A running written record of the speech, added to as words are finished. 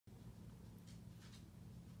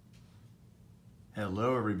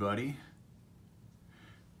Hello, everybody.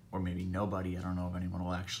 Or maybe nobody. I don't know if anyone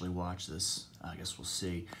will actually watch this. I guess we'll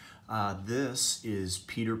see. This is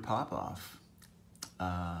Peter Popoff.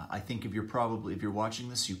 I think if you're watching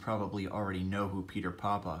this, you probably already know who Peter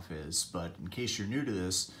Popoff is. But in case you're new to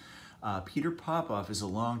this, Peter Popoff is a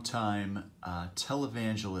longtime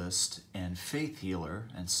televangelist and faith healer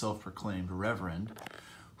and self-proclaimed reverend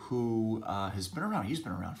who has been around. He's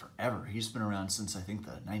been around forever. He's been around since, I think,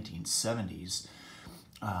 the 1970s.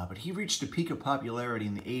 But he reached a peak of popularity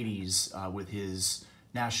in the 80s with his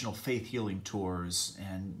national faith healing tours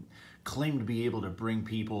and claimed to be able to bring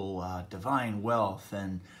people divine wealth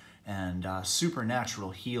and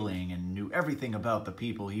supernatural healing, and knew everything about the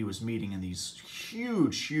people he was meeting in these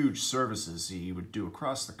huge services he would do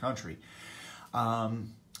across the country.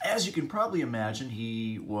 As you can probably imagine,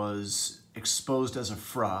 he was exposed as a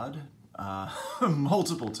fraud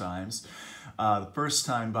multiple times. The first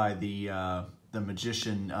time by the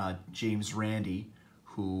magician James Randi,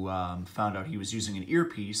 who found out he was using an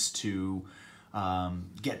earpiece to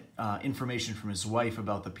get information from his wife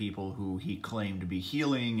about the people who he claimed to be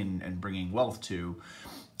healing and bringing wealth to.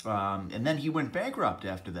 And then he went bankrupt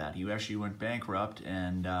after that. He actually went bankrupt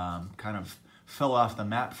and kind of fell off the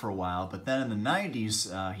map for a while. But then in the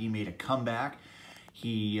 90s, he made a comeback.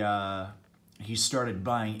 He started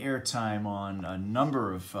buying airtime on a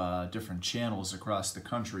number of different channels across the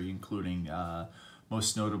country, including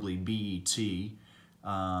most notably BET,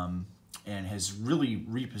 and has really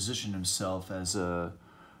repositioned himself as a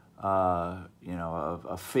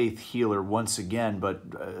faith healer once again, but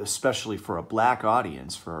especially for a black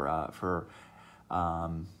audience, for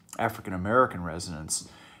African American residents.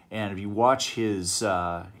 And if you watch his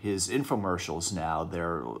infomercials now,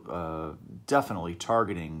 they're definitely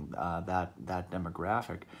targeting that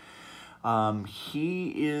demographic.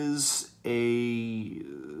 He is a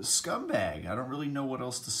scumbag. I don't really know what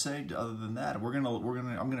else to say other than that.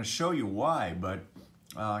 I'm gonna show you why, but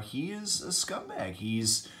he is a scumbag.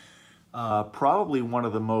 He's probably one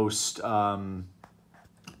of the most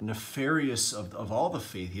nefarious of all the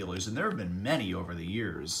faith healers, and there have been many over the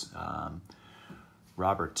years.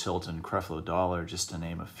 Robert Tilton, Creflo Dollar, just to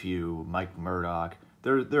name a few, Mike Murdoch.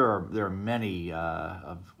 There are many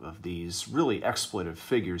of these really exploitive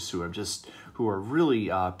figures who are really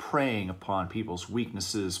preying upon people's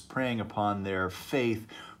weaknesses, preying upon their faith,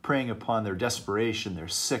 preying upon their desperation, their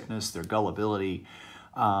sickness, their gullibility,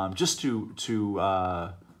 just to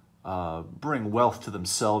bring wealth to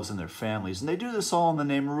themselves and their families. And they do this all in the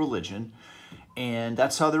name of religion, and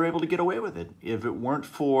that's how they're able to get away with it. If it weren't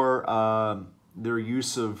for their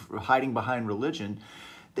use of hiding behind religion,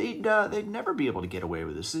 they'd never be able to get away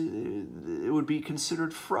with this. It would be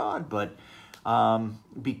considered fraud. But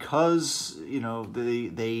because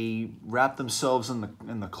they wrap themselves in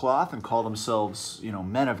the cloth and call themselves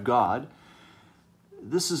men of God,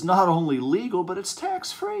 this is not only legal, but it's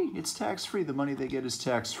tax-free. It's tax-free. The money they get is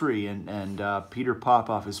tax-free. And Peter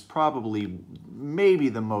Popoff is probably maybe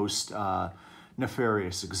the most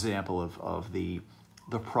nefarious example of the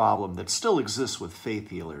problem that still exists with faith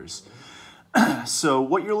healers. So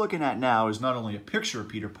what you're looking at now is not only a picture of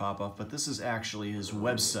Peter Popoff, but this is actually his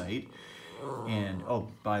website. And oh,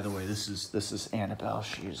 by the way, this is Annabelle.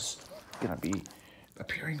 She's gonna be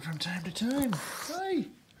appearing from time to time. Hi.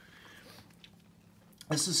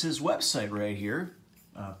 This is his website right here,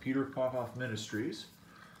 Peter Popoff Ministries,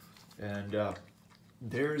 and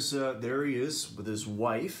there he is with his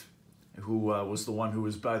wife, who was the one who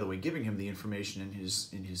was, by the way, giving him the information in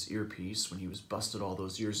his earpiece when he was busted all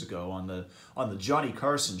those years ago on the Johnny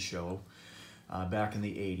Carson show back in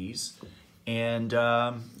the 80s. And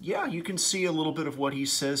yeah, you can see a little bit of what he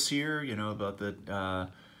says here, about that,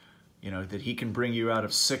 that he can bring you out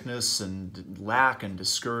of sickness and lack and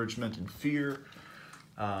discouragement and fear.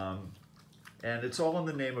 And it's all in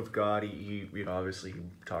the name of God. He obviously he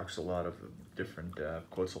talks a lot of different,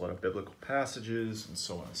 quotes a lot of biblical passages and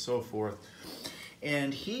so on and so forth.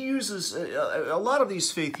 And he uses, a lot of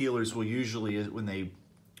these faith healers will usually, when they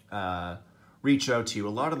reach out to you, a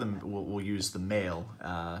lot of them will use the mail,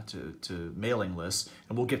 to mailing lists,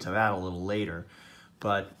 and we'll get to that a little later.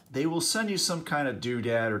 But they will send you some kind of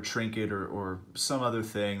doodad or trinket or some other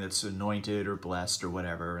thing that's anointed or blessed or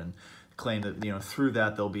whatever, and claim that through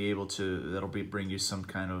that they'll be able to bring you some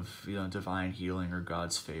kind of divine healing or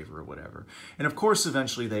God's favor or whatever. And of course,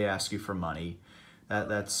 eventually they ask you for money.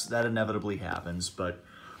 That inevitably happens. But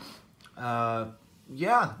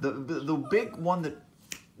yeah, the big one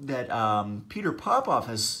that Peter Popoff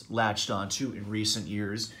has latched onto in recent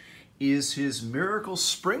years is his miracle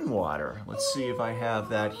spring water. Let's see if I have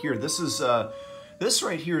that here. This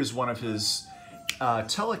right here is one of his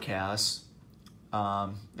telecasts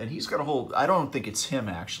and he's got a whole, I don't think it's him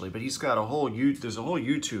actually, but he's got a whole, there's a whole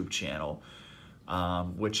YouTube channel,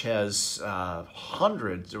 which has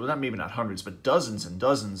hundreds, well, maybe not hundreds, but dozens and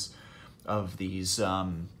dozens of these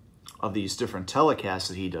different telecasts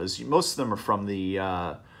that he does. Most of them are from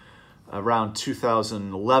the around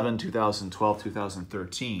 2011, 2012,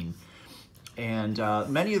 2013. And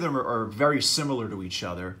many of them are very similar to each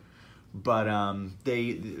other, but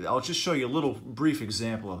I'll just show you a little brief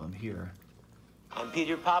example of them here. I'm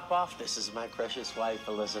Peter Popoff. This is my precious wife,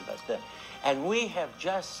 Elizabeth. And we have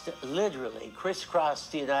just literally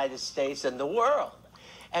crisscrossed the United States and the world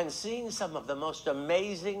and seen some of the most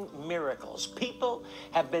amazing miracles. People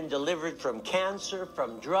have been delivered from cancer,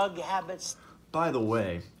 from drug habits. By the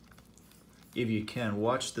way, if you can,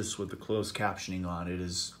 watch this with the closed captioning on. It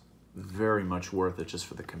is very much worth it just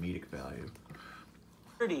for the comedic value.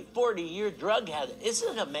 30, 40-year drug habit.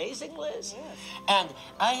 Isn't it amazing, Liz? Yes. And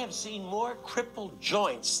I have seen more crippled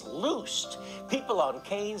joints loosed, people on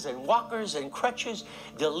canes and walkers and crutches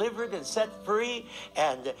delivered and set free,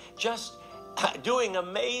 and just doing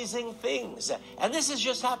amazing things. And this has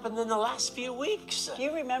just happened in the last few weeks. Do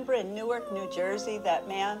you remember in Newark, New Jersey, that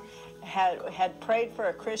man had prayed for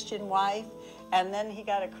a Christian wife, and then he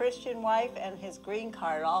got a Christian wife and his green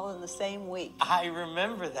card all in the same week? I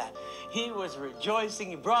remember that. He was rejoicing.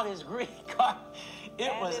 He brought his green card.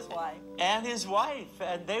 His wife. And his wife.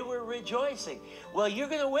 And they were rejoicing. Well, you're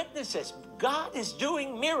going to witness this. God is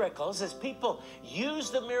doing miracles as people use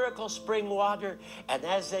the miracle spring water and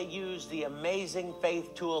as they use the amazing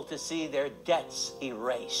faith tool to see their debts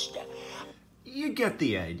erased. You get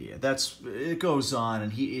the idea. It goes on,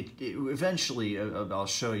 and eventually, I'll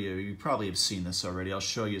show you. You probably have seen this already. I'll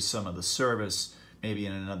show you some of the service, maybe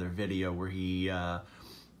in another video, where he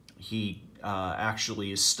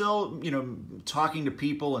actually is still, talking to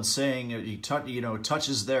people and saying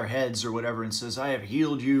touches their heads or whatever, and says, "I have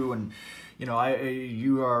healed you," and you're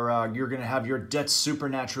going to have your debts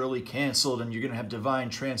supernaturally canceled, and you're going to have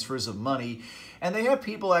divine transfers of money. And they have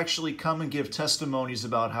people actually come and give testimonies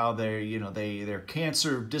about how their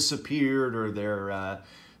cancer disappeared, or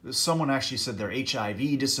someone actually said their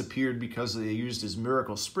HIV disappeared because they used his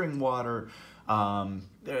miracle spring water. A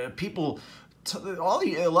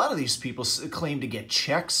lot of these people claim to get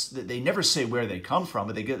checks that they never say where they come from,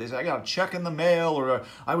 but they say, "I got a check in the mail," or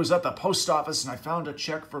 "I was at the post office and I found a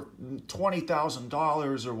check for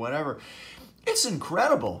 $20,000 or whatever." It's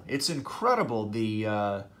incredible. It's incredible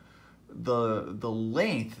the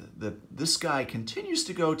length that this guy continues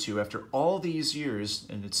to go to after all these years,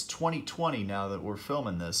 and it's 2020 now that we're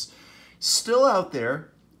filming this, still out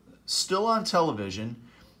there, still on television,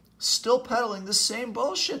 still peddling the same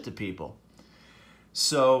bullshit to people.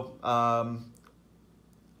 So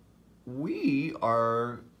we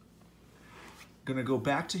are going to go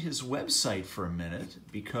back to his website for a minute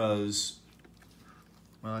because,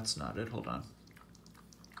 well, that's not it. Hold on.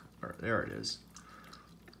 There it is.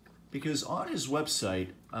 Because on his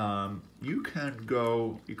website, you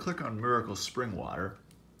click on Miracle Spring Water,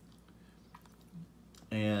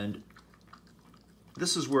 and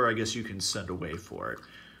this is where I guess you can send away for it.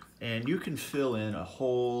 And you can fill in the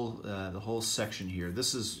whole section here.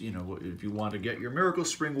 This is, if you want to get your Miracle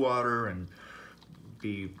Spring Water and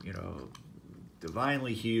be,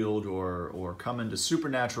 divinely healed or come into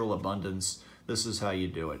supernatural abundance, this is how you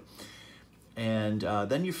do it. And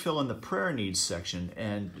then you fill in the prayer needs section.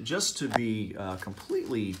 And just to be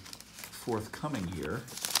completely forthcoming here,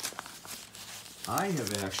 I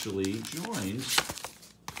have actually joined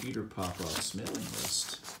Peter Popoff's mailing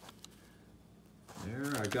list.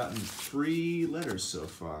 There, I've gotten 3 letters so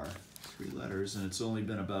far. 3 letters, and it's only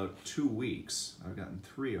been about 2 weeks. I've gotten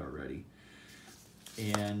 3 already.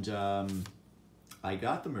 And I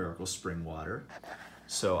got the Miracle Spring Water.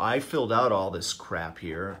 So I filled out all this crap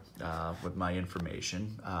here with my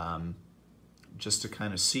information just to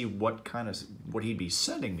kind of see what he'd be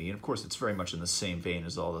sending me. And of course, it's very much in the same vein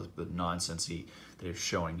as all the nonsense they're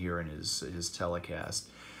showing here in his telecast.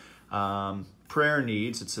 Prayer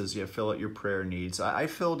needs, it says, fill out your prayer needs. I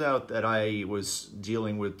filled out that I was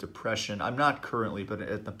dealing with depression. I'm not currently, but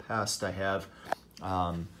in the past I have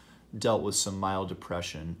dealt with some mild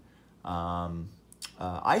depression.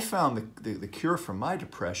 I found the cure for my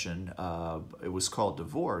depression, it was called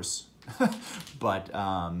divorce, but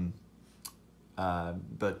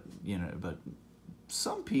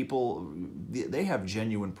some people, they have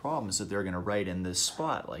genuine problems that they're going to write in this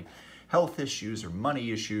spot, like health issues or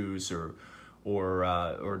money issues or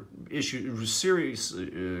issues, serious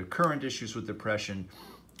current issues with depression.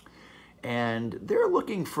 And they're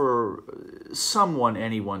looking for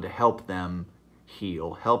anyone to help them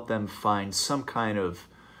heal, help them find some kind of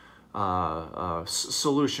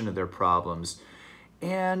solution to their problems.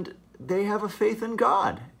 And they have a faith in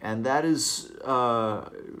God, and that is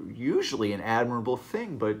usually an admirable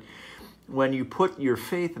thing. But when you put your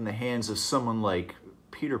faith in the hands of someone like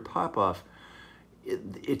Peter Popoff,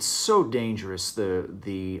 it's so dangerous.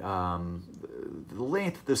 The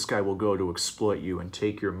length this guy will go to exploit you and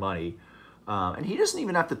take your money, and he doesn't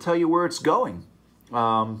even have to tell you where it's going.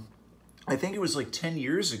 I think it was like 10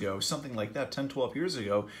 years ago, something like that, 10, 12 years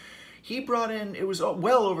ago, he brought in, it was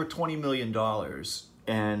well over $20 million.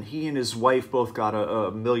 And he and his wife both got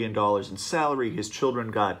 $1 million in salary. His children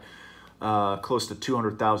got close to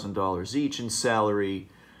 $200,000 each in salary.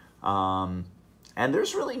 And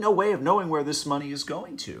there's really no way of knowing where this money is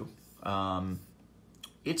going to.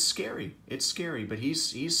 It's scary. It's scary, but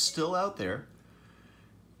he's still out there.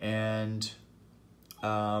 And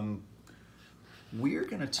we're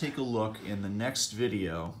going to take a look in the next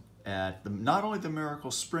video at not only the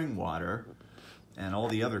miracle spring water and all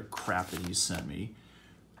the other crap that he sent me,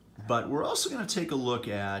 but we're also going to take a look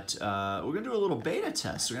at, we're going to do a little beta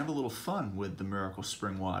test. We're going to have a little fun with the miracle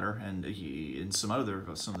spring water and some of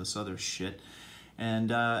this other shit,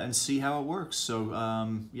 and see how it works. So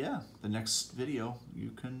yeah, the next video,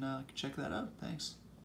 you can check that out. Thanks.